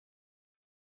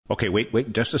Okay,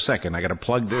 wait, just a second. I gotta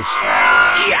plug this.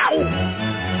 Yow!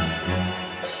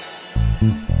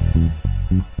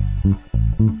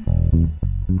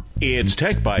 It's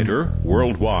TechBiter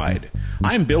Worldwide.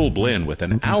 I'm Bill Blinn with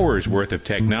an hour's worth of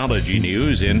technology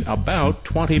news in about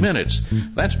 20 minutes.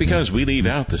 That's because we leave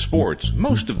out the sports,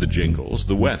 most of the jingles,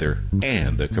 the weather,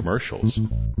 and the commercials.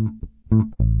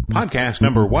 Podcast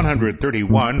number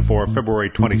 131 for February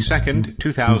 22nd,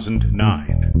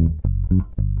 2009.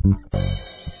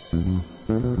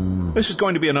 This is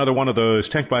going to be another one of those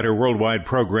TechBiter Worldwide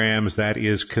programs that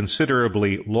is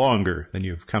considerably longer than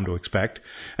you've come to expect.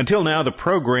 Until now, the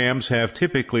programs have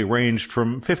typically ranged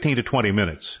from 15 to 20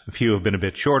 minutes. A few have been a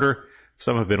bit shorter,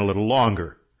 some have been a little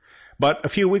longer. But a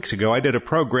few weeks ago, I did a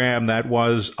program that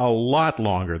was a lot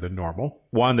longer than normal,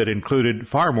 one that included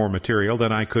far more material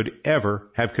than I could ever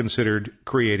have considered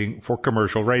creating for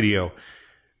commercial radio.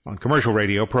 On commercial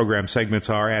radio, program segments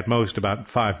are at most about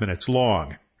 5 minutes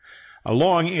long. A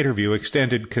long interview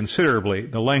extended considerably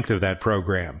the length of that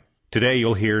program. Today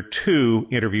you'll hear 2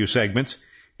 interview segments,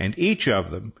 and each of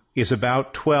them is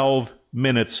about 12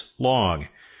 minutes long.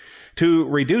 To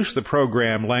reduce the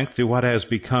program length to what has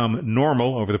become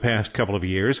normal over the past couple of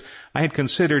years, I had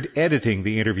considered editing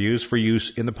the interviews for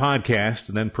use in the podcast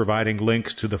and then providing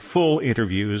links to the full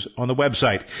interviews on the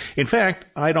website. In fact,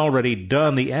 I'd already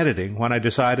done the editing when I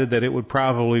decided that it would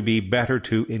probably be better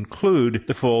to include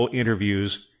the full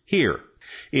interviews here.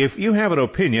 If you have an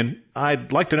opinion,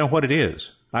 I'd like to know what it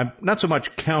is. I'm not so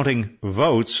much counting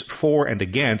votes for and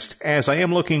against as I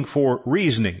am looking for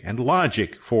reasoning and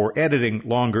logic for editing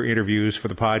longer interviews for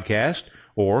the podcast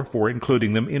or for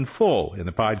including them in full in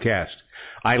the podcast.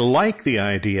 I like the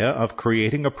idea of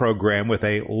creating a program with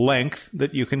a length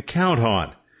that you can count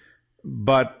on.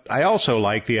 But I also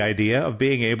like the idea of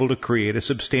being able to create a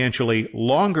substantially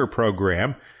longer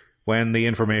program when the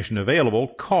information available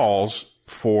calls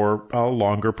for a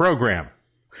longer program.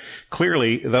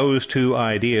 Clearly, those 2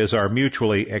 ideas are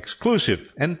mutually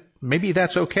exclusive, and maybe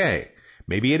that's okay.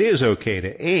 Maybe it is okay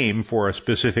to aim for a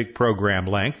specific program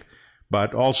length,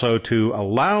 but also to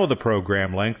allow the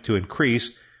program length to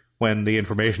increase when the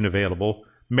information available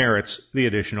merits the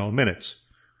additional minutes.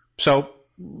 So,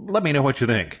 let me know what you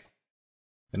think.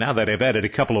 And now that I've added a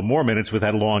couple of more minutes with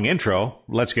that long intro,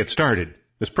 let's get started.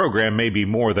 This program may be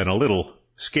more than a little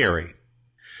scary.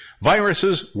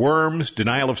 Viruses, worms,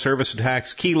 denial-of-service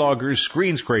attacks, keyloggers,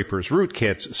 screen scrapers,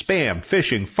 rootkits, spam,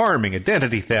 phishing, farming,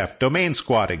 identity theft, domain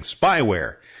squatting,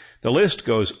 spyware. The list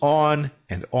goes on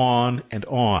and on and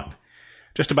on.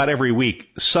 Just about every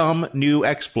week, some new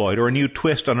exploit or a new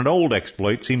twist on an old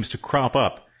exploit seems to crop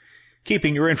up.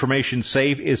 Keeping your information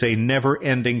safe is a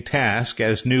never-ending task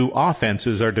as new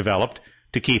offenses are developed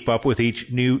to keep up with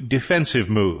each new defensive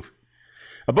move.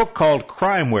 A book called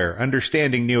Crimeware,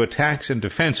 Understanding New Attacks and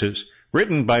Defenses,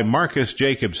 written by Marcus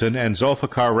Jacobson and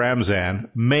Zulfikar Ramzan,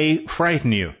 may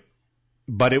frighten you,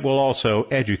 but it will also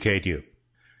educate you.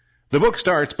 The book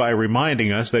starts by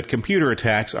reminding us that computer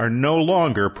attacks are no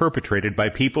longer perpetrated by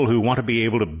people who want to be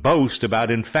able to boast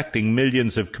about infecting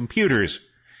millions of computers.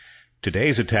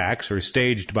 Today's attacks are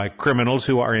staged by criminals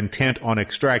who are intent on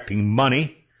extracting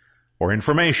money or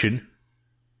information,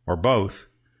 or both,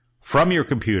 from your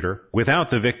computer without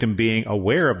the victim being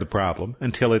aware of the problem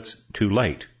until it's too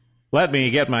late. Let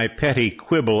me get my petty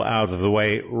quibble out of the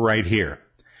way right here.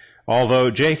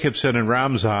 Although Jacobson and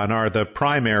Ramzan are the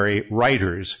primary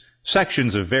writers,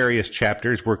 sections of various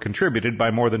chapters were contributed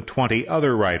by more than 20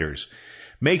 other writers.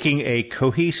 Making a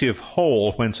cohesive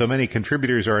whole when so many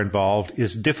contributors are involved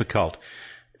is difficult,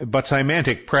 but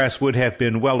Symantec Press would have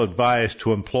been well advised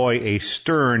to employ a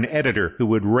stern editor who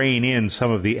would rein in some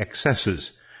of the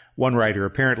excesses. One writer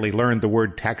apparently learned the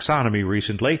word taxonomy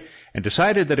recently and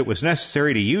decided that it was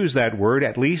necessary to use that word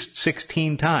at least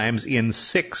 16 times in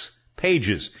 6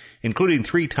 pages, including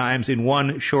 3 times in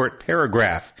one short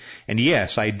paragraph. And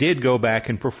yes, I did go back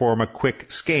and perform a quick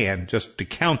scan just to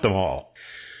count them all.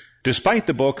 Despite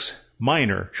the book's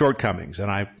minor shortcomings, and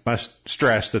I must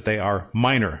stress that they are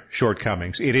minor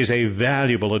shortcomings, it is a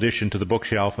valuable addition to the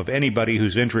bookshelf of anybody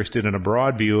who's interested in a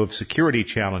broad view of security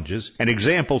challenges and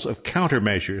examples of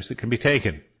countermeasures that can be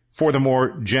taken. For the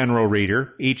more general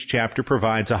reader, each chapter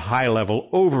provides a high-level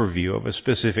overview of a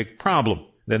specific problem.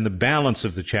 Then the balance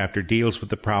of the chapter deals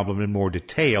with the problem in more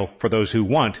detail for those who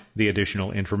want the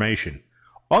additional information.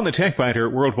 On the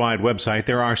TechBiter Worldwide website,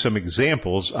 there are some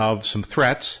examples of some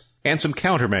threats and some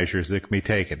countermeasures that can be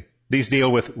taken. These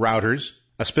deal with routers,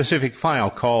 a specific file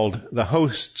called the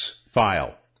hosts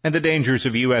file, and the dangers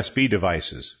of USB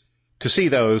devices. To see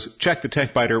those, check the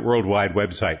TechBiter Worldwide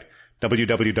website,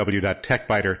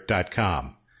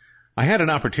 www.techbiter.com. I had an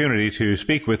opportunity to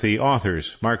speak with the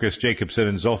authors, Marcus Jacobson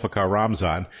and Zulfikar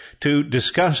Ramzan, to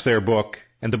discuss their book,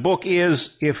 and the book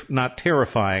is, if not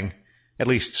terrifying, at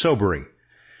least sobering.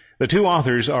 The two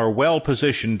authors are well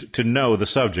positioned to know the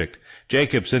subject.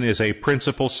 Jacobson is a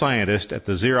principal scientist at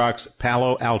the Xerox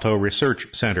Palo Alto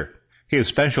Research Center. His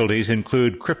specialties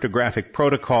include cryptographic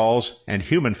protocols and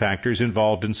human factors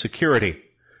involved in security.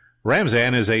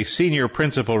 Ramzan is a senior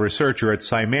principal researcher at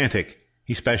Symantec.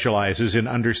 He specializes in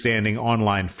understanding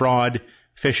online fraud,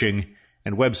 phishing,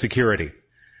 and web security.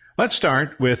 Let's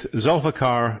start with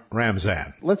Zulfikar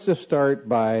Ramzan. Let's just start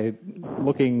by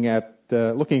looking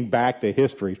back to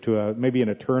history, to maybe an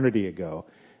eternity ago.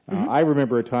 I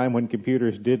remember a time when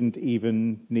computers didn't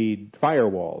even need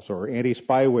firewalls or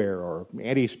anti-spyware or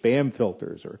anti-spam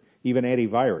filters or even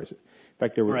antivirus. In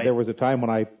fact, there was a time when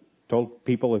I told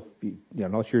people,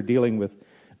 unless you're dealing with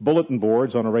bulletin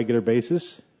boards on a regular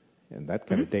basis, and that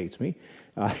kind of dates me,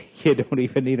 you don't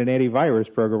even need an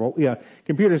antivirus program. Well,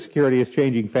 computer security is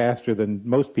changing faster than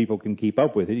most people can keep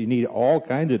up with it. You need all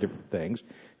kinds of different things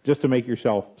just to make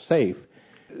yourself safe.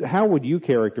 How would you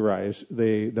characterize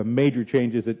the major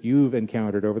changes that you've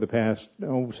encountered over the past,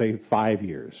 say, 5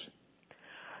 years?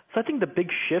 So I think the big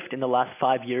shift in the last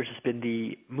 5 years has been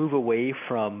the move away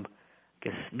from,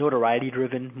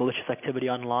 notoriety-driven malicious activity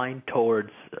online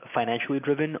towards financially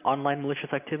driven online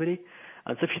malicious activity.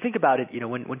 So if you think about it,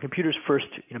 when computers first,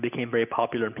 became very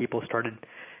popular and people started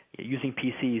using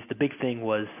PCs, the big thing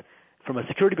was, from a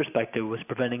security perspective, was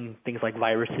preventing things like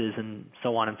viruses and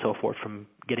so on and so forth from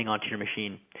getting onto your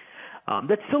machine.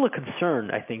 That's still a concern,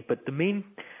 I think, but the main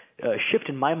shift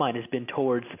in my mind has been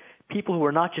towards people who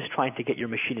are not just trying to get your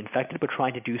machine infected, but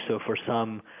trying to do so for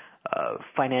some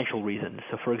financial reasons.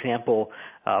 So, for example,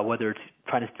 whether it's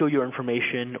trying to steal your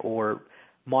information or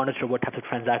monitor what types of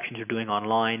transactions you're doing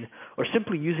online, or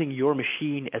simply using your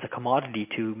machine as a commodity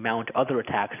to mount other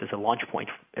attacks as a launch point,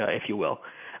 if you will.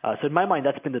 So in my mind,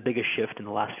 that's been the biggest shift in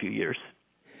the last few years.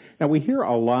 Now, we hear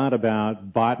a lot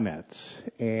about botnets,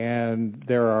 and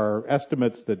there are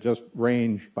estimates that just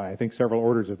range by, I think, several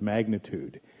orders of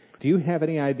magnitude. Do you have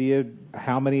any idea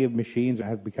how many machines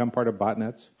have become part of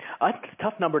botnets? It's a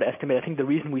tough number to estimate. I think the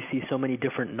reason we see so many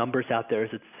different numbers out there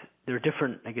is there are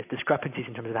different, discrepancies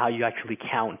in terms of how you actually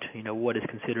count, what is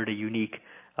considered a unique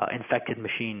infected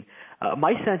machine.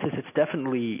 My sense is it's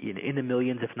definitely in the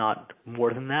millions, if not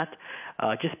more than that,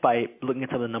 just by looking at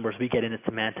some of the numbers we get in at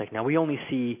Symantec. Now, we only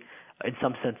see, in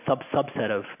some sense,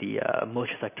 subset of the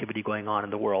malicious activity going on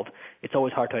in the world. It's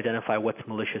always hard to identify what's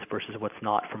malicious versus what's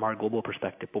not from our global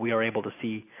perspective, but we are able to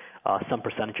see some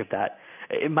percentage of that.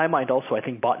 In my mind also, I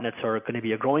think botnets are going to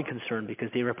be a growing concern because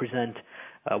they represent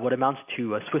what amounts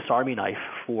to a Swiss Army knife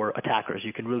for attackers.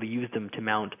 You can really use them to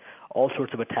mount all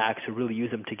sorts of attacks, or really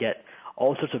use them to get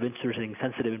all sorts of interesting,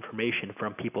 sensitive information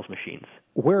from people's machines.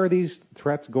 Where are these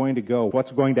threats going to go?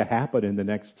 What's going to happen in the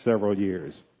next several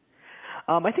years?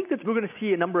 I think that we're going to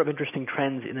see a number of interesting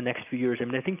trends in the next few years.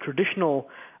 I think traditional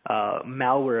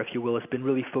malware, if you will, has been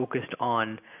really focused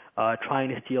on trying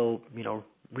to steal,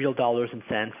 real dollars and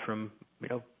cents from,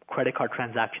 credit card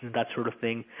transactions and that sort of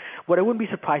thing. What I wouldn't be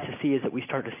surprised to see is that we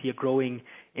start to see a growing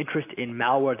interest in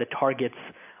malware that targets,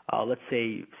 let's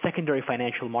say, secondary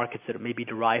financial markets that may be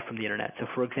derived from the internet. So,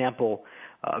 for example,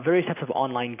 various types of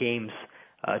online games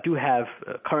do have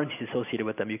currencies associated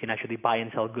with them. You can actually buy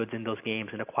and sell goods in those games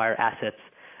and acquire assets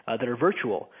that are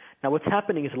virtual. Now, what's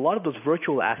happening is a lot of those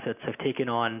virtual assets have taken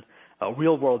on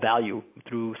real-world value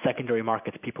through secondary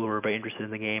markets. People who are very interested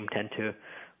in the game tend to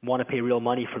want to pay real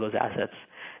money for those assets.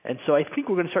 And so I think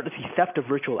we're going to start to see theft of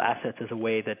virtual assets as a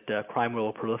way that crime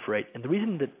will proliferate. And the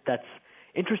reason that that's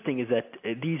interesting is that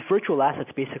these virtual assets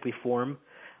basically form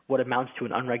what amounts to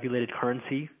an unregulated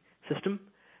currency system.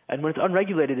 And when it's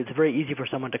unregulated, it's very easy for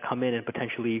someone to come in and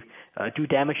potentially do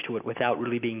damage to it without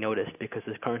really being noticed because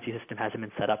the currency system hasn't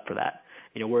been set up for that.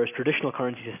 Whereas traditional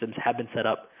currency systems have been set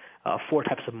up for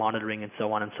types of monitoring and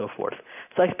so on and so forth.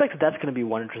 So I expect that that's going to be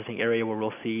one interesting area where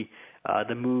we'll see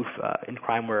the move in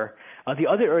crimeware. The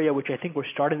other area which I think we're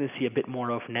starting to see a bit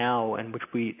more of now and which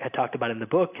we had talked about in the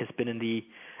book has been in the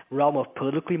realm of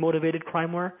politically motivated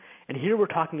crimeware. And here we're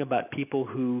talking about people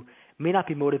who may not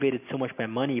be motivated so much by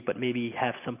money, but maybe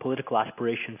have some political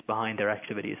aspirations behind their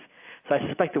activities. So I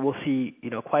suspect that we'll see,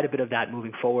 quite a bit of that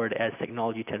moving forward as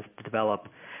technology tends to develop.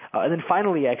 And then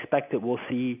finally, I expect that we'll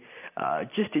see,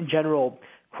 just in general,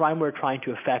 crimeware trying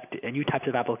to affect new types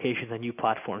of applications and new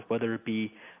platforms, whether it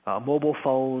be mobile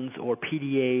phones or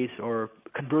PDAs or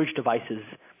converged devices,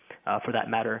 for that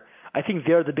matter. I think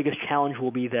there the biggest challenge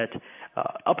will be that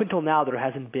up until now there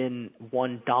hasn't been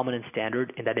one dominant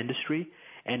standard in that industry,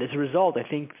 And as a result, I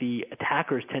think the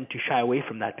attackers tend to shy away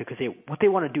from that because what they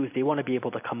want to do is they want to be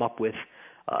able to come up with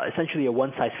essentially a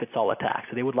one-size-fits-all attack.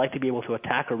 So they would like to be able to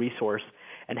attack a resource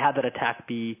and have that attack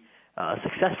be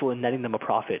successful in netting them a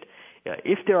profit.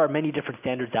 If there are many different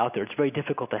standards out there, it's very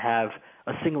difficult to have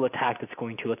a single attack that's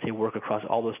going to, let's say, work across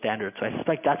all those standards. So I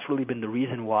suspect that's really been the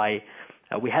reason why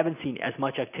we haven't seen as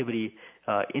much activity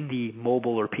in the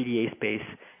mobile or PDA space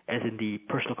as in the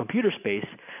personal computer space.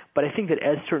 But I think that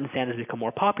as certain standards become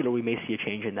more popular, we may see a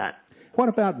change in that. What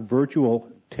about virtual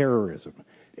terrorism?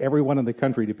 Everyone in the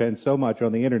country depends so much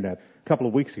on the Internet. A couple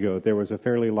of weeks ago, there was a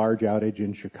fairly large outage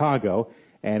in Chicago,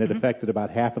 and it affected about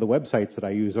half of the websites that I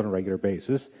use on a regular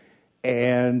basis.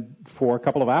 And for a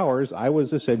couple of hours, I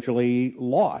was essentially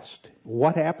lost.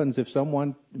 What happens if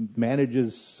someone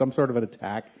manages some sort of an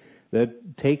attack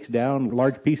that takes down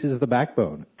large pieces of the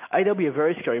backbone? That'll be a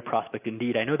very scary prospect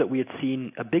indeed. I know that we had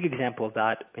seen a big example of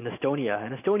that in Estonia.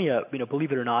 And Estonia,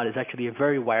 believe it or not, is actually a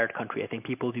very wired country. I think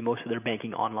people do most of their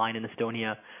banking online in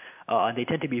Estonia. And they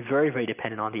tend to be very, very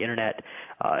dependent on the Internet.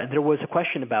 And there was a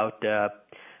question about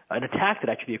an attack that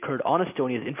actually occurred on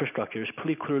Estonia's infrastructure. It was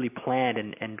pretty clearly planned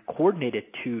and coordinated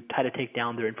to try to take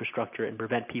down their infrastructure and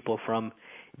prevent people from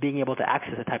being able to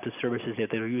access the types of services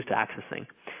that they were used to accessing.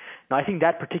 Now, I think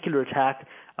that particular attack,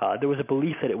 there was a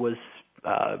belief that it was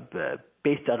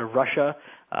based out of Russia.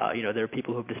 There are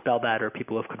people who have dispelled that or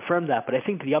people who have confirmed that. But I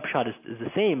think the upshot is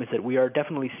the same, is that we are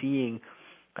definitely seeing,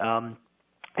 and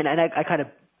I kind of,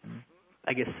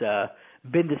 I guess,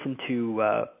 bend this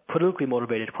into politically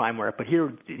motivated crime work. But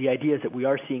here the idea is that we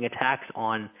are seeing attacks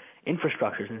on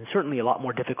infrastructures, and it's certainly a lot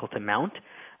more difficult to mount.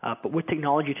 But with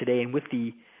technology today and with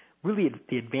the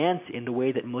advance in the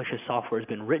way that malicious software has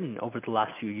been written over the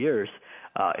last few years,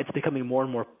 it's becoming more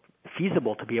and more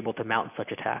feasible to be able to mount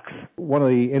such attacks. One of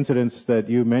the incidents that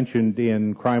you mentioned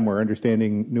in Crimeware,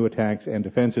 Understanding New Attacks and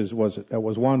Defenses, was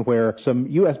one where some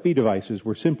USB devices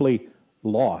were simply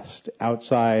lost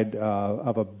outside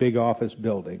of a big office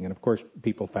building. And, of course,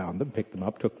 people found them, picked them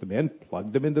up, took them in,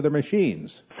 plugged them into their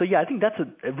machines. So, yeah, I think that's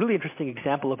a really interesting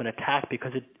example of an attack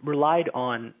because it relied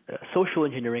on social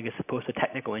engineering as opposed to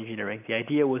technical engineering. The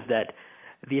idea was that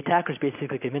the attackers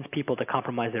basically convinced people to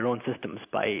compromise their own systems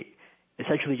by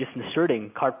essentially just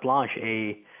inserting carte blanche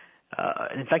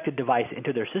an infected device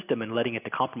into their system and letting it to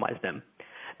compromise them.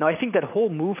 Now, I think that whole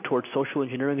move towards social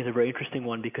engineering is a very interesting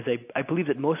one because I believe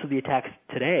that most of the attacks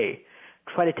today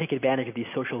try to take advantage of these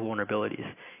social vulnerabilities.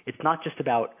 It's not just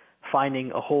about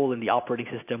finding a hole in the operating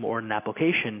system or in an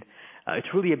application.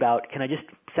 It's really about, can I just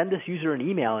send this user an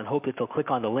email and hope that they'll click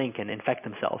on the link and infect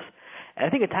themselves? And I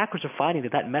think attackers are finding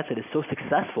that method is so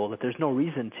successful that there's no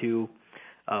reason to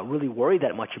really worry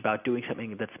that much about doing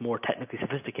something that's more technically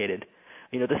sophisticated.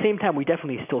 At the same time, we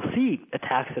definitely still see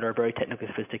attacks that are very technically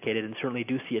sophisticated and certainly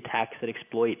do see attacks that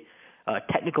exploit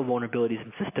technical vulnerabilities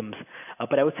in systems.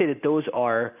 But I would say that those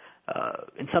are,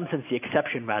 in some sense, the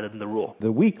exception rather than the rule.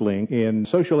 The weak link in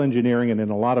social engineering and in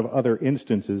a lot of other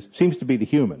instances seems to be the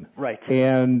human. Right.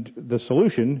 And the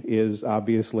solution is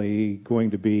obviously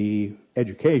going to be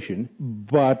education,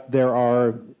 but there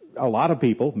are a lot of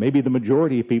people, maybe the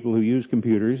majority of people who use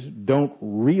computers, don't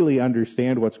really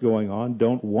understand what's going on,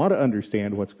 don't want to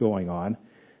understand what's going on.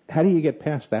 How do you get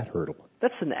past that hurdle?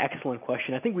 That's an excellent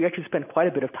question. I think we actually spend quite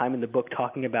a bit of time in the book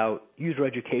talking about user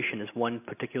education as one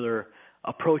particular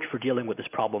approach for dealing with this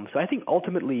problem. So I think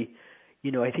ultimately,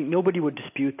 I think nobody would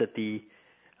dispute that the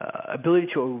ability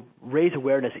to raise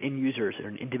awareness in users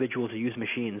and individuals who use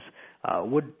machines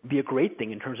would be a great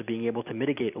thing in terms of being able to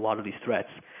mitigate a lot of these threats.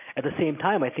 At the same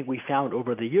time, I think we found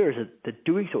over the years that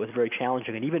doing so is very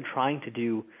challenging, and even trying to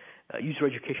do user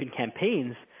education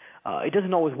campaigns, it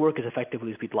doesn't always work as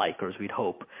effectively as we'd like or as we'd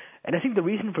hope. And I think the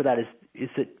reason for that is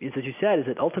as you said, is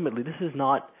that ultimately this is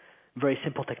not very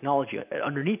simple technology.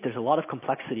 Underneath, there's a lot of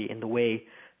complexity in the way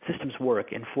systems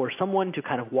work, and for someone to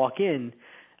kind of walk in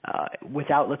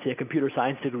without, let's say, a computer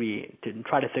science degree to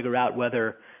try to figure out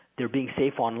whether they're being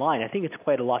safe online, I think it's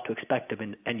quite a lot to expect of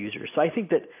end users. So I think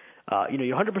that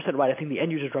you're 100% right. I think the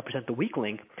end users represent the weak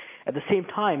link. At the same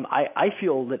time, I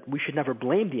feel that we should never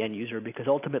blame the end user because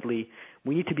ultimately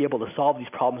we need to be able to solve these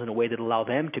problems in a way that allow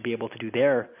them to be able to do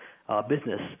their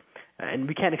business. And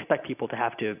we can't expect people to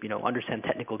have to, understand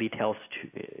technical details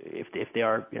if they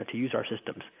are, to use our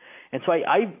systems. And so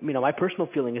my personal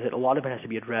feeling is that a lot of it has to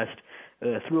be addressed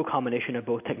through a combination of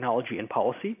both technology and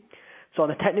policy. So on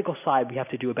the technical side, we have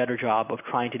to do a better job of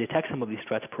trying to detect some of these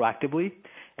threats proactively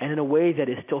and in a way that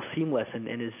is still seamless and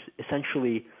is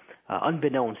essentially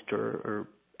unbeknownst or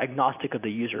agnostic of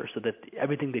the user, so that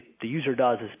everything that the user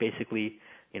does is basically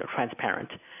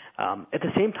transparent. At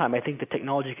the same time, I think the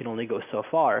technology can only go so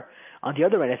far. On the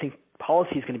other end, I think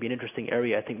policy is going to be an interesting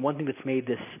area. I think one thing that's made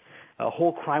this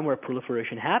whole crimeware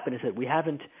proliferation happen is that we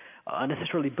haven't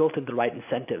necessarily built in the right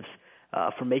incentives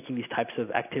for making these types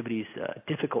of activities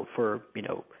difficult for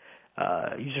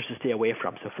users to stay away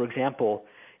from. So, for example,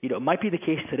 it might be the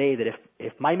case today that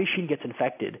if my machine gets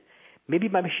infected, maybe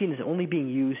my machine is only being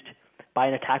used by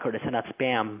an attacker to send out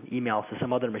spam emails to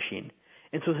some other machine.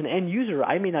 And so as an end user,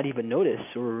 I may not even notice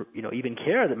or even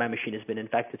care that my machine has been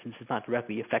infected since it's not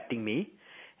directly affecting me.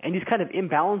 And these kind of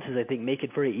imbalances, I think, make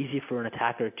it very easy for an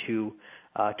attacker to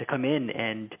come in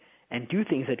and do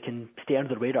things that can stay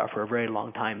under the radar for a very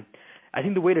long time. I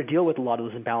think the way to deal with a lot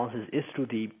of those imbalances is through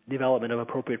the development of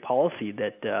appropriate policy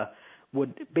that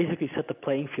would basically set the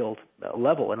playing field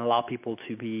level and allow people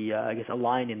to be,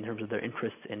 aligned in terms of their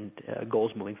interests and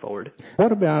goals moving forward.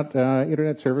 What about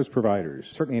Internet service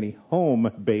providers? Certainly any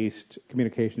home-based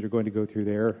communications are going to go through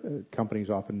there. Companies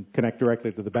often connect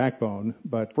directly to the backbone.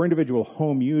 But for individual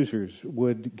home users,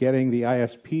 would getting the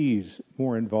ISPs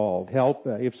more involved help?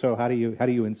 If so, how do you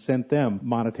incent them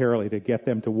monetarily to get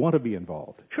them to want to be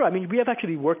involved? Sure. I mean, we have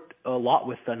actually worked a lot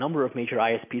with a number of major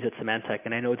ISPs at Symantec,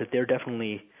 and I know that they're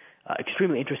definitely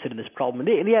extremely interested in this problem.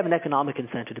 And they have an economic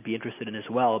incentive to be interested in as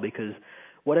well, because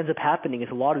what ends up happening is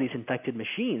a lot of these infected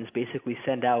machines basically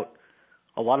send out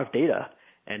a lot of data.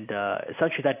 And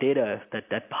essentially that data,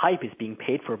 that pipe is being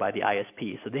paid for by the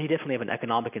ISP. So they definitely have an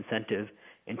economic incentive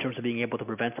in terms of being able to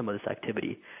prevent some of this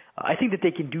activity. I think that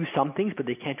they can do some things, but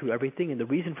they can't do everything. And the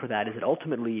reason for that is that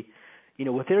ultimately,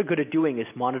 what they're good at doing is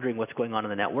monitoring what's going on in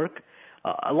the network.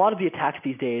 A lot of the attacks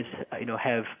these days,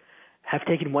 have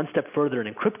taken one step further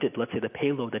and encrypted, let's say, the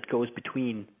payload that goes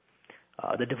between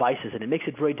the devices, and it makes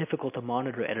it very difficult to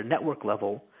monitor at a network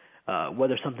level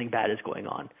whether something bad is going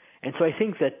on. And so I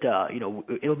think that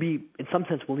it'll be, in some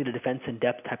sense, we'll need a defense in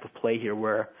depth type of play here,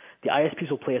 where the ISPs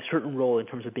will play a certain role in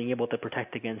terms of being able to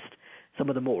protect against some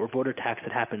of the more overt attacks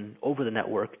that happen over the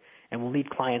network, and we'll need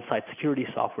client-side security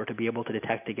software to be able to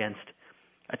detect against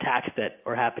attacks that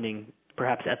are happening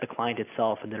perhaps at the client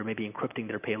itself and that are maybe encrypting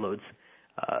their payloads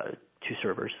to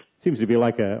servers. Seems to be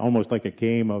almost like a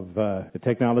game of the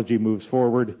technology moves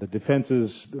forward, the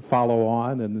defenses follow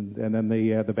on, and then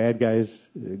the bad guys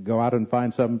go out and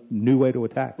find some new way to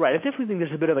attack. Right. I definitely think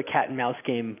there's a bit of a cat and mouse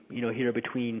game, here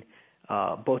between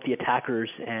both the attackers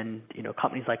and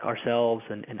companies like ourselves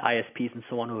and ISPs and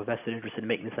so on who have vested interest in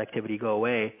making this activity go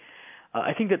away.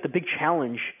 I think that the big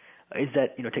challenge is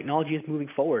that technology is moving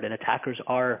forward, and attackers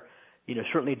are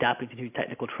certainly adapting to new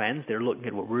technical trends. They're looking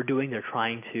at what we're doing. They're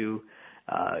trying to,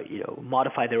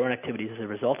 modify their own activities as a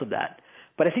result of that.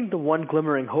 But I think the one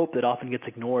glimmering hope that often gets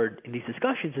ignored in these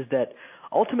discussions is that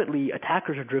ultimately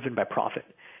attackers are driven by profit.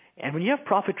 And when you have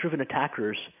profit-driven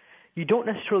attackers, you don't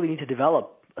necessarily need to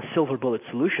develop a silver bullet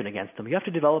solution against them. You have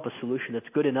to develop a solution that's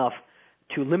good enough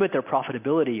to limit their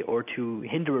profitability or to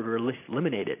hinder it or at least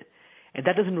eliminate it. And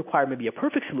that doesn't require maybe a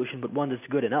perfect solution, but one that's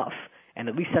good enough, and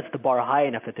at least sets the bar high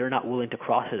enough that they're not willing to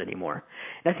cross it anymore.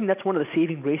 And I think that's one of the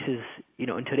saving graces,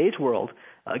 in today's world,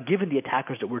 given the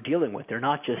attackers that we're dealing with. They're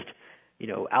not just,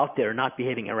 out there not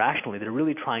behaving irrationally. They're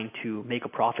really trying to make a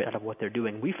profit out of what they're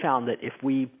doing. We found that if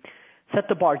we set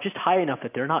the bar just high enough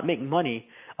that they're not making money,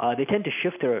 they tend to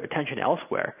shift their attention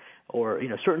elsewhere, or,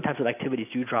 certain types of activities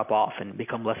do drop off and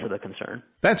become less of a concern.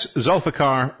 That's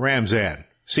Zulfikar Ramzan,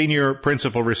 Senior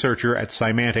Principal Researcher at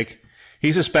Symantec.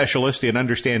 He's a specialist in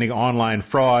understanding online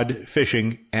fraud,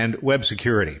 phishing, and web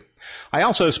security. I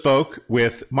also spoke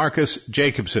with Marcus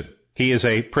Jacobson. He is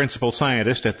a principal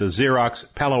scientist at the Xerox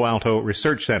Palo Alto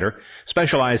Research Center,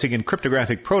 specializing in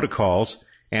cryptographic protocols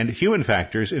and human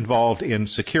factors involved in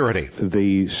security.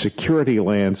 The security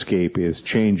landscape is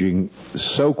changing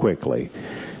so quickly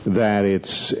that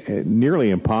it's nearly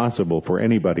impossible for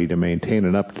anybody to maintain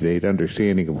an up-to-date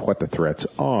understanding of what the threats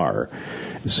are.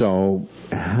 So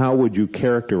how would you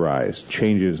characterize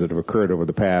changes that have occurred over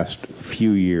the past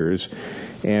few years,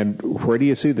 and where do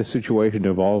you see the situation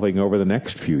evolving over the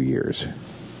next few years?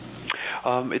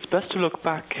 It's best to look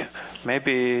back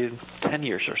maybe 10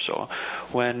 years or so,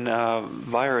 when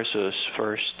viruses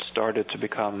first started to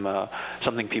become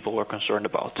something people were concerned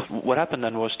about. What happened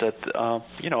then was that,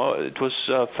 it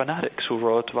was fanatics who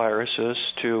wrote viruses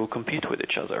to compete with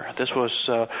each other.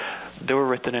 They were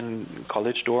written in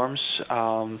college dorms.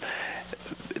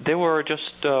 They were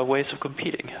just ways of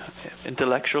competing.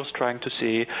 Intellectuals trying to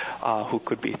see who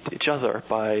could beat each other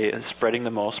by spreading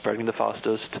the most, spreading the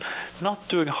fastest, not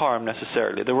doing harm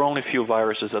necessarily. There were only a few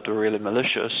viruses that were really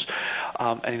malicious,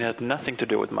 and it had nothing to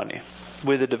do with money.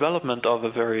 With the development of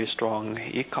a very strong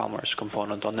e-commerce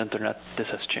component on the internet, this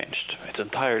has changed. It's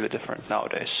entirely different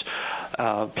nowadays.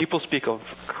 People speak of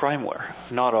crimeware,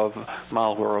 not of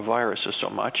malware or viruses so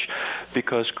much,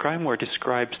 because crimeware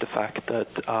describes the fact that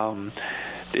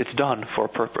it's done for a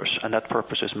purpose, and that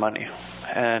purpose is money.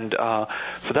 And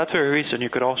for that very reason, you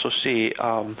could also see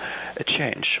a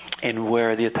change in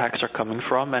where the attacks are coming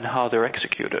from and how they're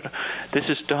executed. This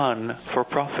is done for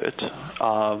profit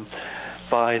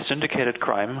by syndicated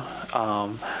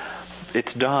crime.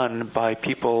 It's done by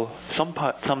people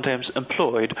sometimes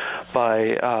employed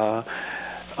by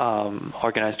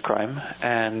organized crime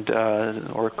and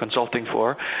or consulting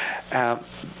for,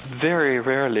 very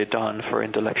rarely done for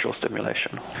intellectual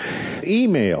stimulation.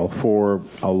 Email for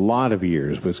a lot of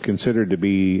years was considered to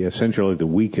be essentially the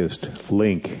weakest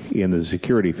link in the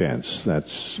security fence.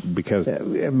 That's because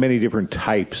many different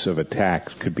types of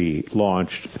attacks could be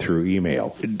launched through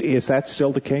email. Is that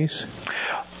still the case?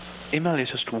 Email is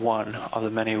just one of the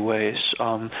many ways.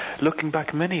 Looking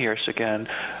back many years again,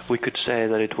 we could say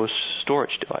that it was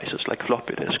storage devices like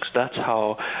floppy disks. That's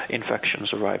how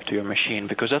infections arrived to your machine,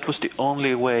 because that was the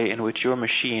only way in which your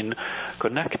machine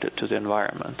connected to the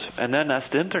environment. And then as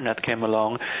the internet came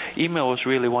along, email was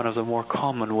really one of the more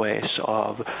common ways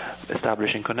of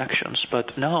establishing connections.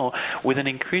 But now, with an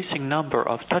increasing number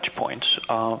of touch points,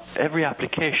 every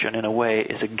application in a way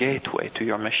is a gateway to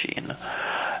your machine.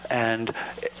 And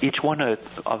each one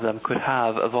of them could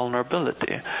have a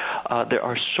vulnerability. There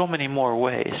are so many more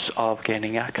ways of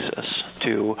gaining access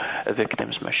to a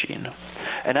victim's machine.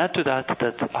 And add to that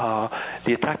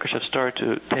the attackers have started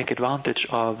to take advantage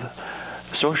of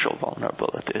social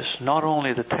vulnerabilities, not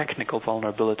only the technical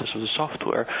vulnerabilities of the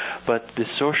software, but the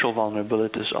social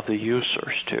vulnerabilities of the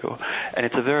users too. And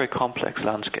it's a very complex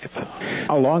landscape.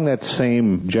 Along that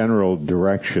same general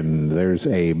direction, there's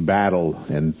a battle,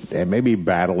 and maybe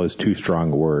battle is too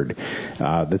strong a word,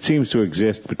 that seems to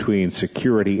exist between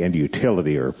security and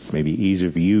utility, or maybe ease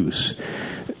of use.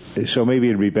 So maybe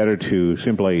it'd be better to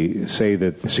simply say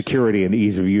that security and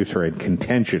ease of use are in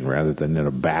contention rather than in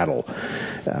a battle.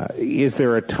 Is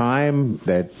there a time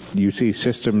that you see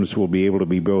systems will be able to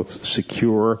be both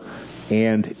secure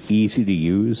and easy to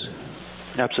use?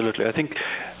 Absolutely. I think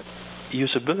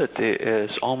usability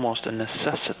is almost a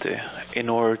necessity in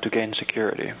order to gain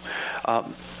security.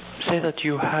 Say that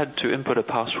you had to input a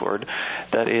password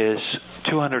that is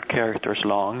 200 characters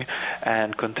long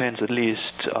and contains at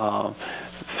least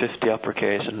 50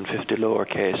 uppercase and 50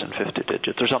 lowercase and 50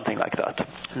 digits or something like that.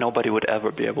 Nobody would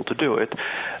ever be able to do it.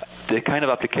 The kind of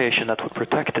application that would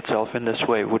protect itself in this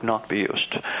way would not be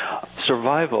used.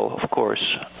 Survival, of course,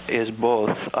 is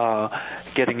both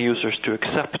getting users to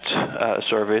accept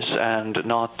service and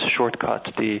not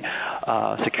shortcut the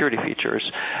security features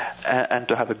and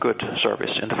to have a good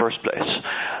service in the first place.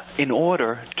 In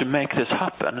order to make this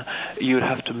happen, you'd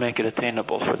have to make it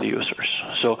attainable for the users.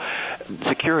 So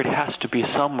security has to be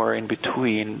somewhere in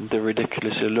between the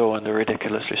ridiculously low and the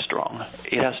ridiculously strong.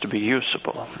 It has to be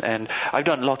usable. And I've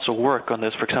done lots of work on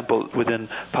this, for example, within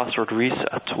password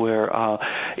reset, where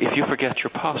if you forget your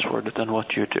password, then what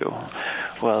do you do?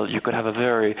 Well, you could have a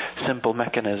very simple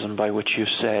mechanism by which you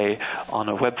say on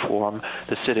a web form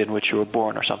the city in which you were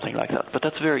born or something like that. But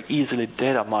that's very easily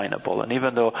data mineable, and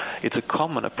even though it's a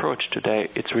common approach today,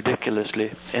 it's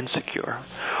ridiculously insecure.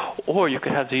 Or you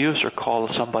could have the user call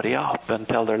somebody up and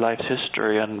tell their life's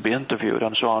history and be interviewed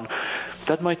and so on.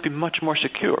 That might be much more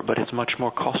secure, but it's much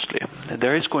more costly.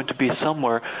 There is going to be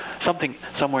something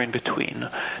somewhere in between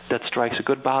that strikes a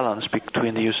good balance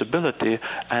between the usability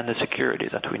and the security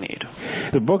that we need.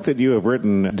 The book that you have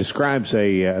written describes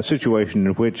a situation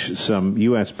in which some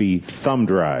USB thumb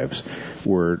drives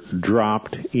were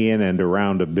dropped in and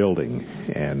around a building,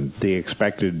 and the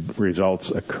expected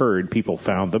results occurred. People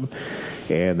found them,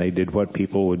 and they did what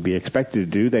people would be expected to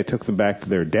do. They took them back to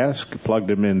their desk, plugged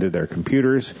them into their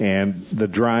computers, and the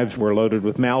drives were loaded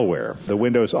with malware. The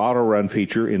Windows Auto Run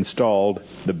feature installed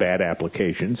the bad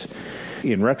applications.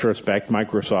 In retrospect,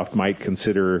 Microsoft might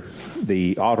consider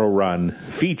the Auto Run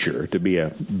feature to be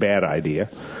a bad idea.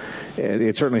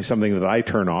 It's certainly something that I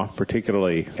turn off,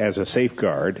 particularly as a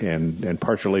safeguard, and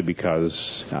partially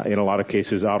because in a lot of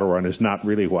cases auto-run is not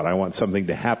really what I want something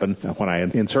to happen when I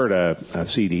insert a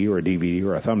CD or a DVD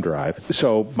or a thumb drive.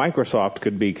 So Microsoft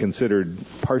could be considered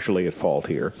partially at fault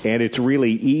here, and it's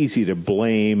really easy to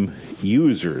blame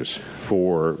users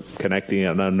for connecting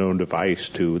an unknown device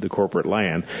to the corporate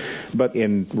LAN. But But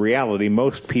in reality,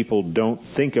 most people don't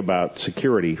think about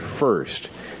security first.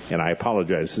 And I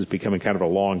apologize, this is becoming kind of a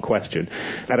long question.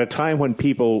 At a time when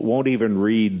people won't even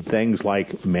read things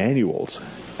like manuals,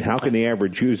 how can the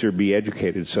average user be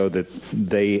educated so that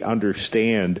they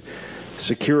understand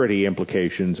security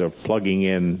implications of plugging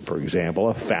in, for example,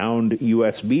 a found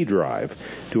USB drive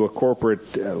to a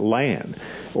corporate LAN,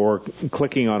 or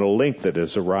clicking on a link that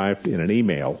has arrived in an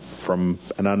email from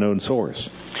an unknown source?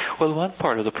 Well, one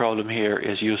part of the problem here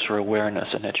is user awareness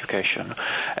and education.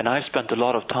 And I've spent a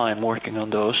lot of time working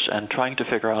on those and trying to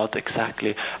figure out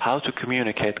exactly how to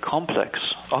communicate complex,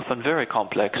 often very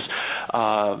complex,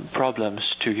 problems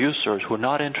to users who are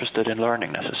not interested in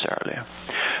learning necessarily.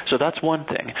 So that's one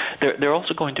thing. There are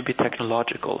also going to be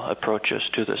technological approaches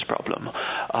to this problem.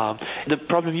 The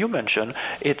problem you mentioned,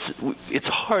 it's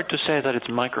hard to say that it's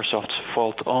Microsoft's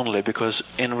fault only, because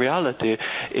in reality,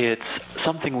 it's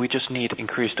something we just need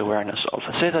increased awareness of.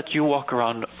 Say that you walk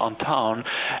around on town,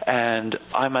 and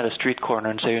I'm at a street corner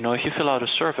and say, if you fill out a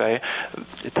survey,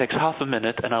 it takes half a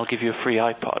minute, and I'll give you a free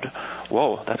iPod.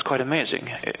 Whoa, that's quite amazing.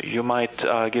 You might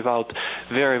give out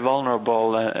very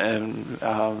vulnerable and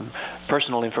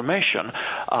personal information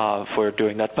for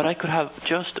doing that, but I could have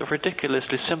just a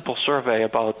ridiculously simple survey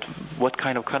about what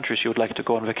kind of countries you would like to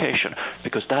go on vacation,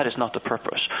 because that is not the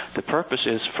purpose. The purpose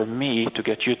is for me to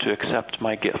get you to accept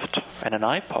my gift. And an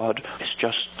iPod is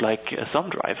just like a thumb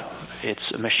drive.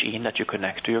 It's a machine that you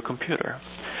connect to your computer.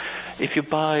 If you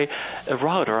buy a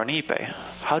router on eBay,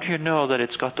 how do you know that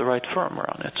it's got the right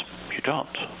firmware on it? You don't.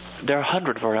 There are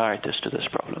 100 varieties to this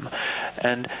problem.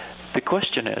 And the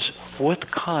question is,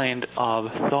 what kind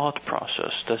of thought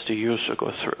process does the user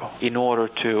go through in order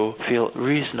to feel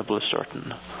reasonably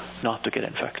certain not to get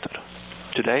infected?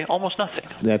 Today, almost nothing.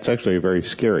 That's actually a very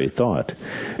scary thought.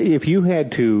 If you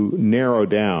had to narrow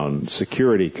down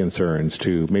security concerns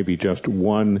to maybe just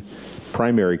one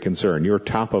primary concern, your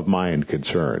top-of-mind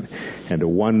concern, and to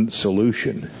one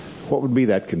solution, what would be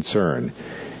that concern?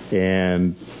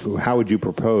 And how would you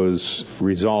propose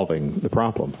resolving the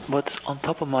problem? What's on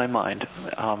top of my mind,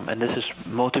 and this is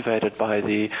motivated by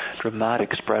the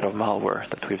dramatic spread of malware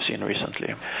that we've seen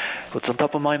recently, what's on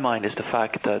top of my mind is the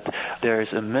fact that there is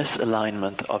a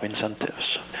misalignment of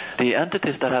incentives. The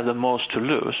entities that have the most to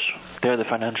lose, they're the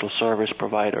financial service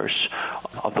providers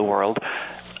of the world.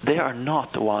 They are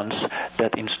not the ones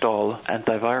that install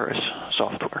antivirus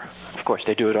software. Of course,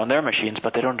 they do it on their machines,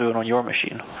 but they don't do it on your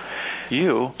machine.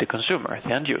 You, the consumer,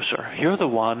 the end user, you're the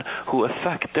one who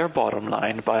affect their bottom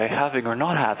line by having or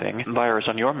not having virus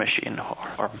on your machine,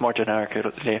 or more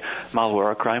generically,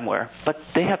 malware or crimeware. But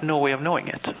they have no way of knowing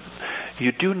it.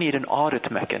 You do need an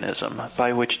audit mechanism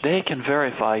by which they can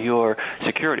verify your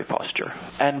security posture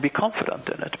and be confident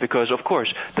in it. Because, of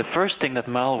course, the first thing that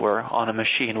malware on a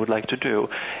machine would like to do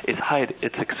is hide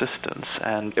its existence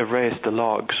and erase the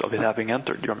logs of it having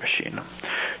entered your machine.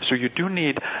 So you do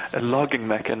need a logging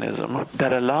mechanism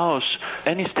that allows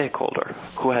any stakeholder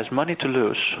who has money to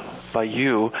lose by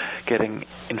you getting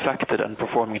infected and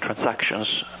performing transactions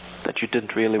that you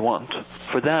didn't really want,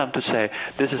 for them to say,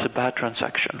 this is a bad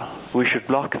transaction. We should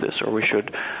block this, or we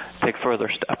should take further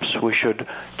steps. We should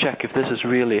check if this is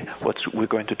really what we're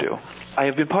going to do. I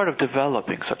have been part of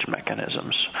developing such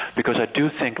mechanisms because I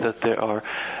do think that they are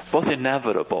both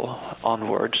inevitable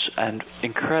onwards and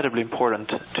incredibly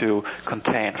important to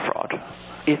contain fraud.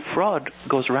 If fraud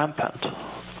goes rampant,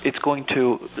 it's going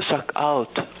to suck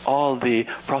out all the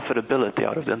profitability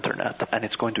out of the internet, and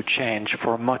it's going to change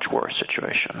for a much worse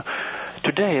situation.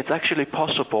 Today, it's actually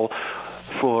possible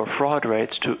for fraud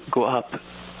rates to go up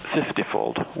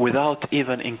 50-fold without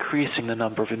even increasing the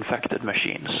number of infected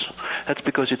machines. That's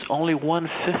because it's only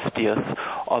 1/50th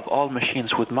of all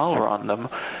machines with malware on them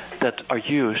that are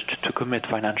used to commit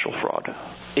financial fraud.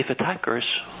 If attackers,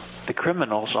 the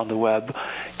criminals on the web,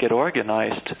 get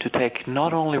organized to take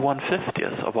not only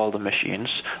 1/50th of all the machines,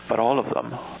 but all of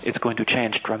them, it's going to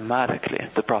change dramatically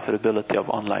the profitability of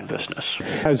online business.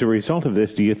 As a result of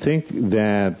this, do you think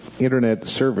that Internet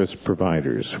service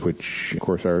providers, which of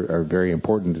course are very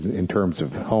important in terms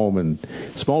of home and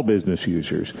small business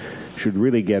users, should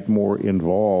really get more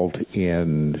involved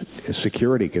in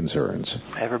security concerns?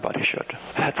 Everybody should.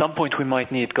 At some point we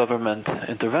might need government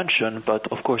intervention,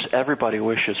 but of course everybody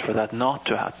wishes for that not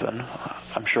to happen,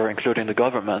 I'm sure including the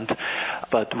government.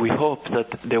 But we hope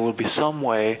that there will be some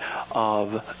way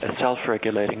of a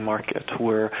self-regulating market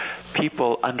where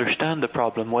people understand the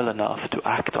problem well enough to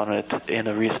act on it in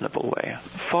a reasonable way.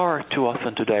 Far too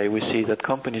often today we see that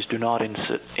companies do not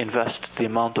invest the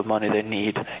amount of money they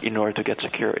need in order to get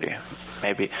security.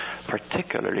 Maybe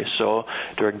particularly so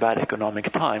during bad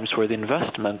economic times where the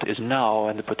investment is now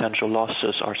and the potential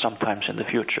losses are sometimes in the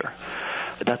future.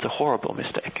 That's a horrible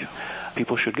mistake.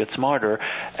 People should get smarter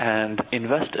and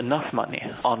invest enough money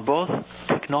on both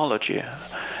technology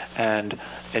and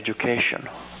education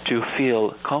to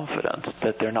feel confident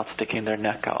that they're not sticking their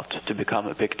neck out to become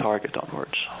a big target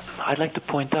onwards. I'd like to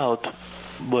point out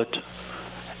what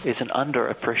is an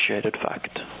underappreciated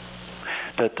fact,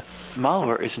 that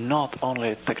malware is not only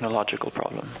a technological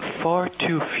problem. Far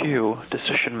too few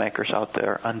decision makers out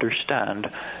there understand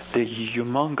the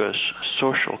humongous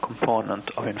social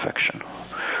component of infection,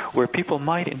 where people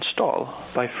might install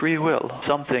by free will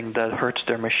something that hurts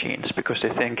their machines because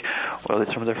they think, well,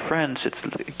 it's from their friends, it's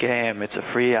a game, it's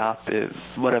a free app,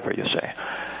 whatever you say.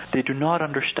 They do not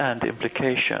understand the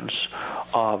implications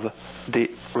of the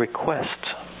request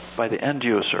by the end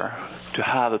user to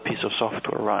have a piece of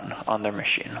software run on their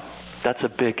machine. That's a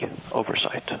big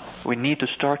oversight. We need to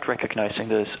start recognizing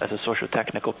this as a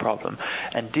socio-technical problem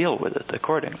and deal with it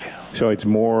accordingly. So it's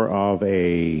more of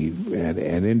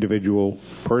an individual,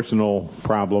 personal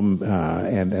problem,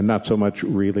 and not so much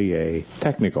really a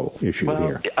technical issue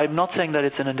here. I'm not saying that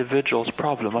it's an individual's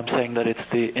problem. I'm saying that it's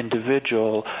the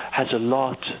individual has a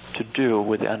lot to do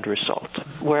with the end result.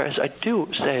 Whereas I do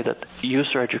say that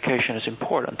user education is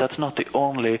important. That's not the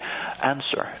only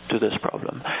answer to this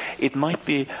problem. It might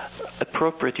be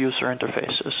appropriate user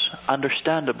interfaces,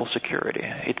 understandable security.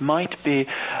 It might be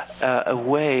a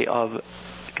way of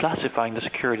classifying the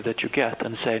security that you get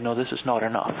and say, no, this is not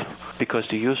enough because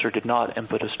the user did not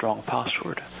input a strong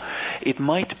password. It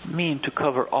might mean to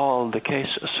cover all the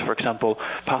cases. For example,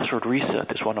 password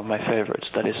reset is one of my favorites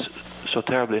that is so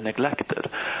terribly neglected.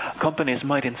 Companies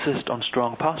might insist on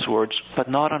strong passwords, but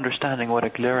not understanding what a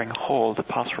glaring hole the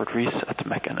password reset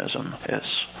mechanism is.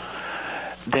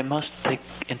 They must take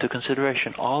into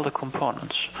consideration all the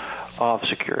components of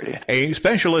security. A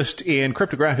specialist in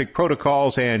cryptographic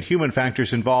protocols and human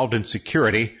factors involved in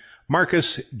security,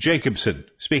 Marcus Jacobson,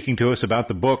 speaking to us about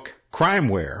the book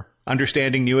Crimeware,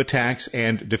 Understanding New Attacks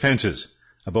and Defenses,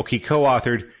 a book he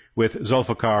co-authored with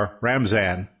Zulfikar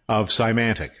Ramzan of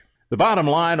Symantec. The bottom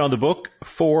line on the book,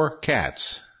 4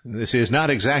 cats. This is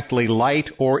not exactly light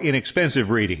or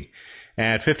inexpensive reading.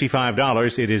 At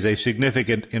 $55, it is a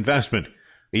significant investment.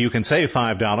 You can save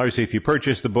 $5 if you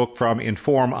purchase the book from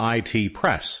Inform IT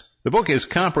Press. The book is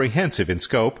comprehensive in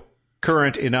scope,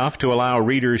 current enough to allow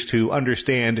readers to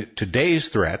understand today's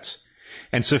threats,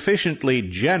 and sufficiently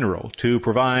general to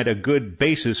provide a good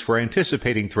basis for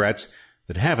anticipating threats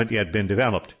that haven't yet been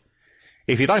developed.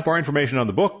 If you'd like more information on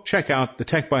the book, check out the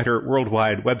TechBiter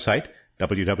Worldwide website,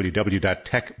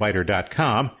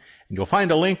 www.techbiter.com, and you'll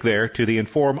find a link there to the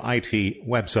Inform IT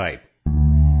website.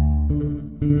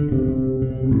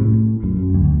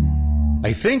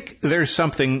 I think there's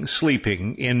something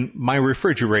sleeping in my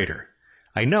refrigerator.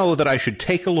 I know that I should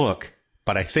take a look,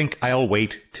 but I think I'll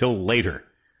wait till later.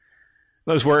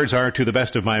 Those words are, to the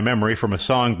best of my memory, from a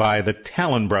song by the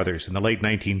Talon Brothers in the late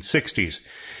 1960s.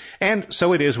 And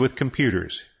so it is with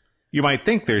computers. You might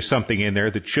think there's something in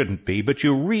there that shouldn't be, but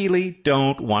you really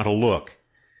don't want to look.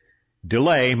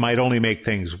 Delay might only make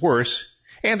things worse,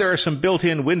 and there are some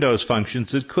built-in Windows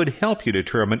functions that could help you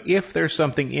determine if there's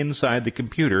something inside the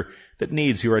computer that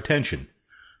needs your attention.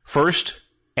 First,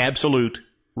 absolute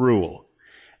rule.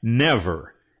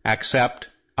 Never accept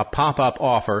a pop-up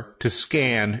offer to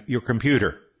scan your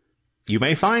computer. You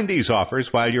may find these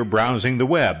offers while you're browsing the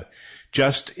web.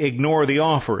 Just ignore the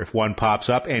offer if one pops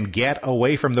up and get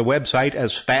away from the website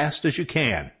as fast as you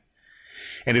can.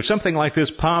 And if something like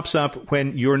this pops up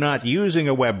when you're not using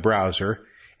a web browser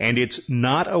and it's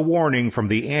not a warning from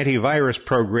the antivirus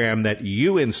program that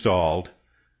you installed,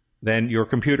 then your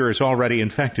computer is already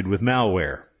infected with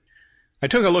malware. I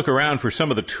took a look around for some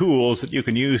of the tools that you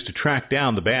can use to track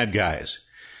down the bad guys.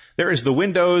 There is the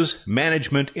Windows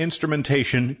Management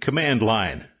Instrumentation Command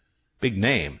Line. Big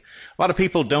name. A lot of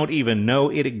people don't even know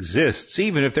it exists,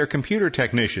 even if they're computer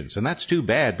technicians, and that's too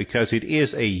bad because it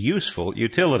is a useful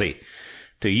utility.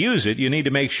 To use it, you need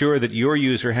to make sure that your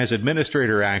user has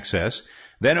administrator access,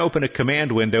 then open a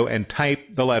command window and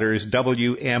type the letters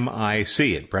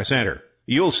WMIC and press enter.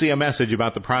 You'll see a message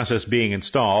about the process being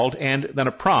installed and then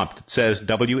a prompt that says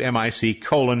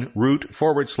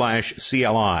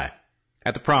WMIC:root/CLI.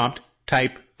 At the prompt,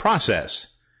 type process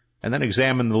and then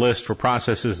examine the list for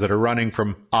processes that are running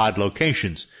from odd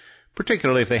locations.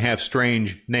 particularly if they have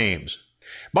strange names.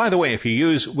 By the way, if you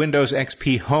use Windows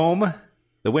XP Home,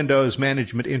 the Windows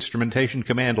Management Instrumentation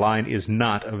command line is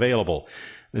not available.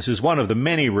 This is one of the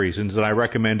many reasons that I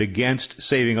recommend against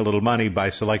saving a little money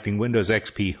by selecting Windows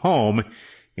XP Home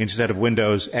instead of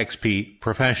Windows XP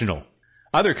Professional.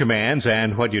 Other commands,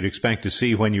 and what you'd expect to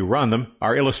see when you run them,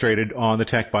 are illustrated on the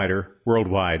TechBiter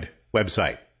Worldwide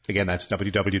website. Again, that's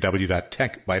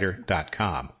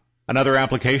www.techbiter.com. Another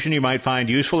application you might find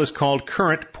useful is called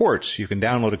Current Ports. You can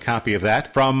download a copy of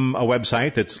that from a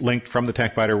website that's linked from the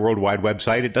TechBiter Worldwide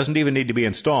website. It doesn't even need to be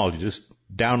installed. You just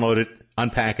download it,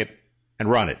 unpack it, and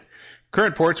run it.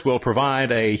 Current Ports will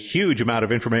provide a huge amount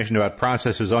of information about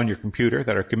processes on your computer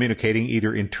that are communicating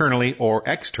either internally or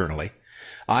externally.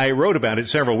 I wrote about it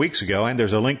several weeks ago, and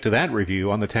there's a link to that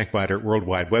review on the TechBiter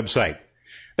Worldwide website.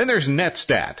 Then there's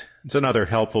Netstat. It's another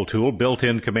helpful tool,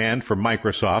 built-in command from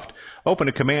Microsoft. Open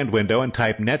a command window and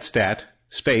type netstat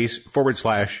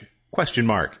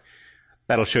 /?.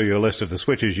 That'll show you a list of the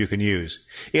switches you can use.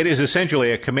 It is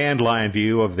essentially a command line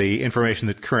view of the information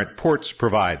that Current Ports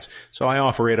provides, so I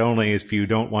offer it only if you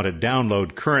don't want to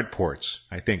download Current Ports.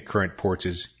 I think Current Ports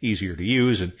is easier to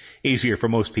use and easier for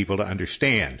most people to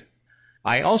understand.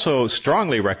 I also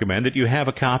strongly recommend that you have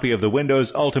a copy of the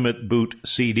Windows Ultimate Boot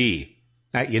CD.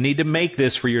 Now, you need to make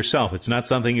this for yourself. It's not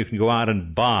something you can go out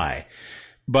and buy.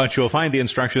 But you'll find the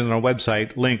instructions on our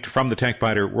website linked from the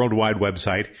TechBiter Worldwide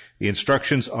website. The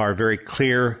instructions are very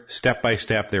clear,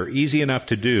 step-by-step. They're easy enough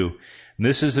to do. And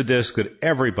this is a disc that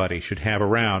everybody should have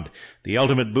around. The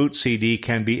Ultimate Boot CD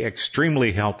can be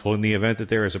extremely helpful in the event that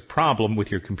there is a problem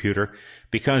with your computer,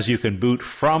 because you can boot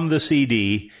from the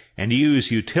CD and use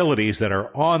utilities that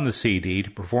are on the CD to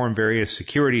perform various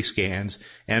security scans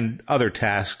and other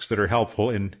tasks that are helpful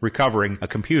in recovering a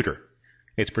computer.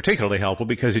 It's particularly helpful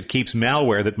because it keeps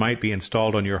malware that might be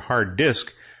installed on your hard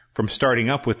disk from starting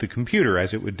up with the computer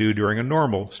as it would do during a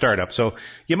normal startup. So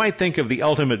you might think of the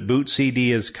Ultimate Boot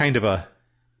CD as kind of a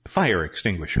fire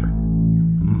extinguisher.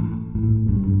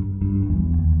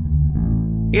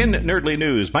 In Nerdly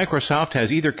News, Microsoft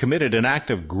has either committed an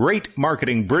act of great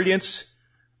marketing brilliance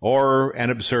or an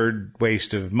absurd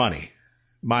waste of money.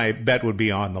 My bet would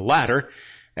be on the latter,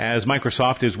 as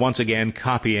Microsoft is once again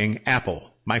copying Apple.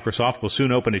 Microsoft will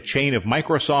soon open a chain of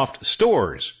Microsoft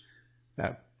stores,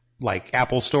 like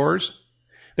Apple stores.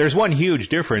 There's one huge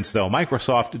difference, though.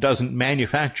 Microsoft doesn't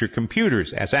manufacture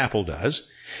computers as Apple does,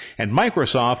 and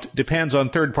Microsoft depends on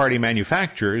third-party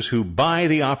manufacturers who buy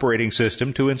the operating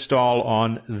system to install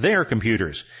on their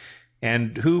computers,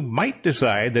 and who might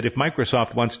decide that if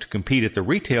Microsoft wants to compete at the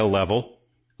retail level,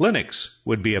 Linux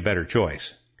would be a better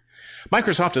choice.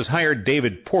 Microsoft has hired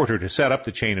David Porter to set up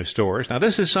the chain of stores. Now,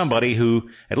 this is somebody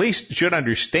who at least should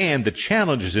understand the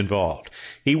challenges involved.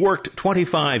 He worked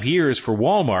 25 years for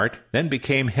Walmart, then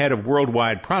became head of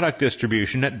worldwide product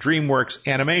distribution at DreamWorks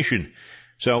Animation.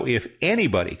 So if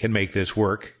anybody can make this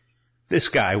work, this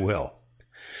guy will.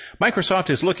 Microsoft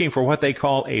is looking for what they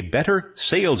call a better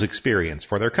sales experience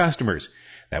for their customers.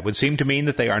 That would seem to mean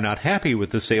that they are not happy with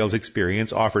the sales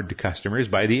experience offered to customers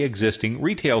by the existing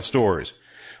retail stores.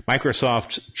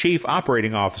 Microsoft's Chief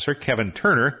Operating Officer, Kevin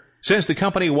Turner, says the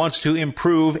company wants to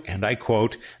improve, and I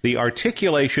quote, the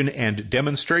articulation and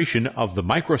demonstration of the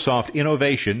Microsoft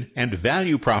innovation and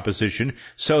value proposition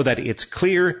so that it's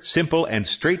clear, simple, and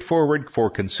straightforward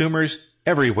for consumers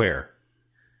everywhere.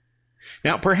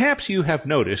 Now, perhaps you have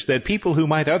noticed that people who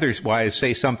might otherwise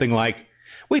say something like,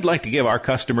 we'd like to give our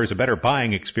customers a better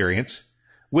buying experience,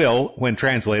 will, when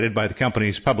translated by the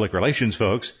company's public relations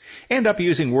folks, end up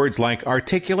using words like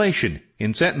articulation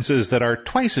in sentences that are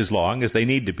twice as long as they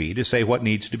need to be to say what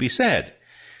needs to be said.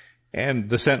 And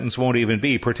the sentence won't even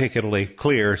be particularly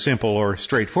clear, simple, or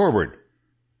straightforward.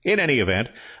 In any event,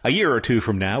 a year or two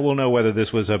from now, we'll know whether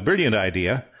this was a brilliant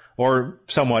idea or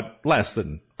somewhat less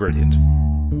than brilliant.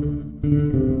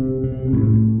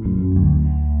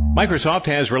 Microsoft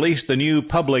has released the new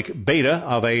public beta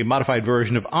of a modified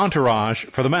version of Entourage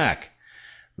for the Mac.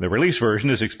 The release version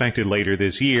is expected later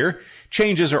this year.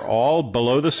 Changes are all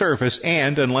below the surface,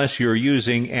 and unless you're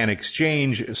using an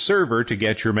Exchange server to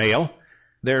get your mail,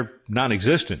 they're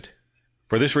non-existent.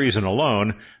 For this reason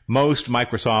alone, most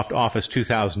Microsoft Office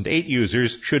 2008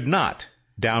 users should not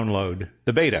download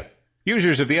the beta.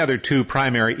 Users of the other two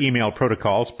primary email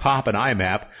protocols, POP and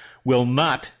IMAP, will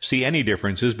not see any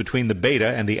differences between the beta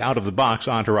and the out-of-the-box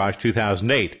Entourage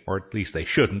 2008, or at least they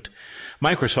shouldn't.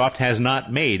 Microsoft has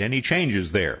not made any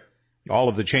changes there. All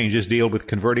of the changes deal with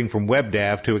converting from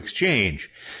WebDAV to Exchange.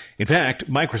 In fact,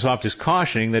 Microsoft is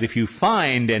cautioning that if you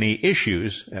find any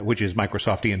issues, which is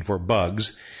Microsoftian for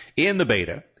bugs, in the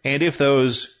beta, and if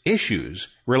those issues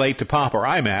relate to POP or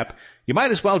IMAP, you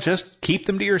might as well just keep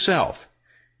them to yourself.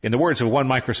 In the words of one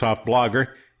Microsoft blogger,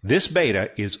 this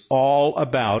beta is all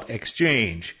about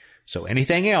Exchange, so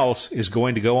anything else is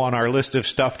going to go on our list of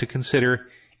stuff to consider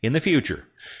in the future.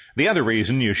 The other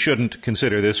reason you shouldn't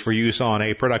consider this for use on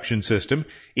a production system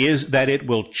is that it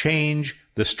will change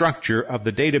the structure of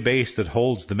the database that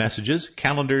holds the messages,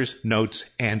 calendars, notes,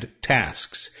 and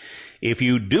tasks. If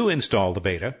you do install the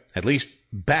beta, at least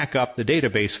back up the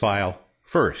database file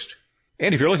first.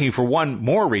 And if you're looking for one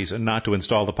more reason not to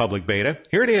install the public beta,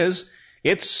 here it is.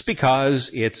 It's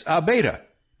because it's a beta.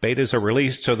 Betas are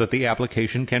released so that the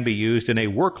application can be used in a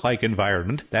work-like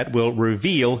environment that will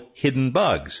reveal hidden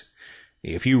bugs.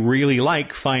 If you really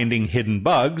like finding hidden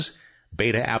bugs,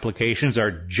 beta applications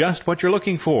are just what you're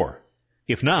looking for.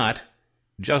 If not,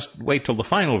 just wait till the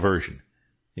final version.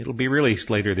 It'll be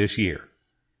released later this year.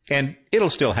 And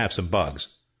it'll still have some bugs,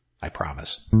 I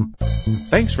promise.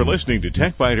 Thanks for listening to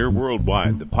TechBiter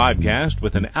Worldwide, the podcast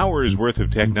with an hour's worth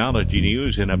of technology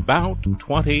news in about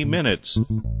 20 minutes.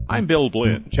 I'm Bill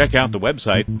Blinn. Check out the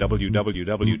website,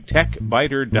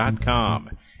 www.techbiter.com.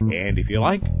 And if you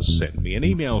like, send me an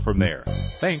email from there.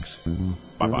 Thanks.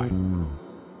 Bye-bye.